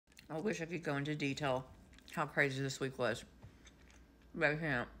I wish I could go into detail how crazy this week was, but I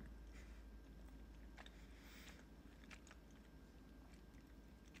can't.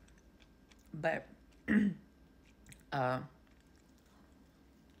 But, uh,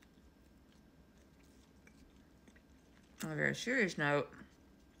 on a very serious note,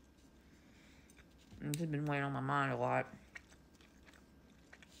 this has been weighing on my mind a lot.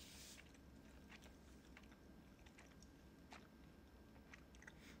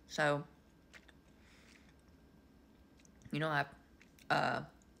 So, you know, I'll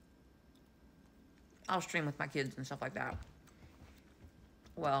stream with my kids and stuff like that.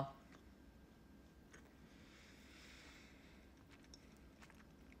 Well,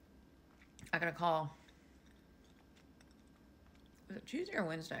 I got a call. Was it Tuesday or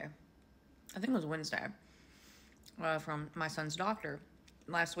Wednesday? I think it was Wednesday. From my son's doctor.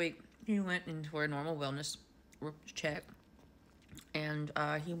 Last week, he went in for a normal wellness check. And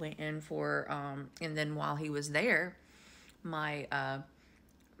he went in for, and then while he was there, my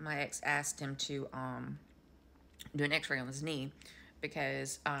my ex asked him to do an x-ray on his knee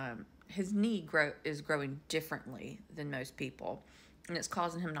because his knee is growing differently than most people, and it's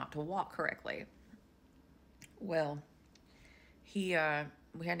causing him not to walk correctly. Well, we had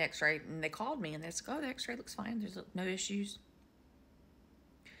an x-ray, and they called me, and they said, oh, the x-ray looks fine. There's no issues.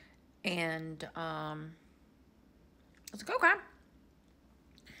 And I was like, okay.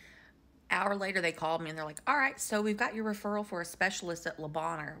 Hour later, they called me, and they're like, all right, so we've got your referral for a specialist at Le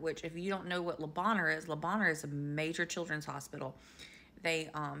Bonheur, which if you don't know what Le Bonheur is a major children's hospital. They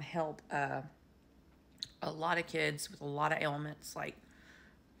help a lot of kids with a lot of ailments. Like,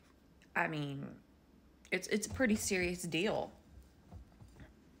 I mean, it's a pretty serious deal.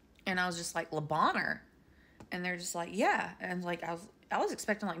 And I was just like, Le Bonheur? And they're just like, yeah. And like, I was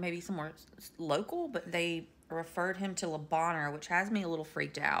expecting like maybe somewhere local, but they referred him to Le Bonheur, which has me a little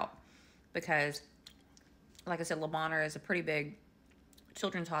freaked out because, like I said, Le Bonheur is a pretty big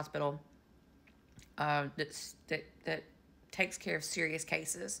children's hospital that takes care of serious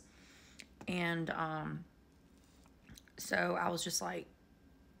cases. And so I was just like,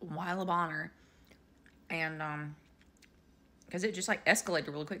 why Le Bonheur? And because it just like escalated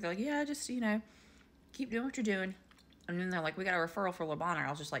really quick. They're like, yeah, just, keep doing what you're doing. And then they're like, we got a referral for Le Bonheur. I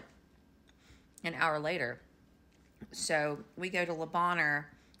was just like, an hour later. So we go to Le Bonheur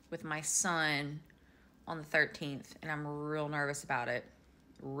with my son on the 13th, and I'm real nervous about it.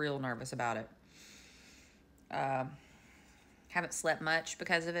 Haven't slept much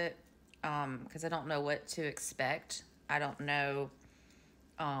because of it, because I don't know what to expect. I don't know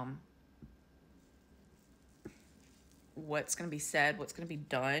what's going to be said, what's going to be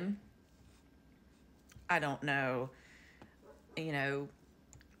done. I don't know,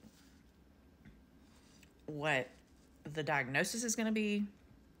 what the diagnosis is going to be.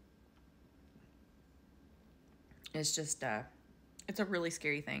 It's just, it's a really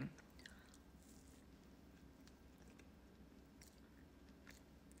scary thing.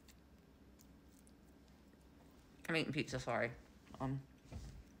 I'm eating pizza, sorry.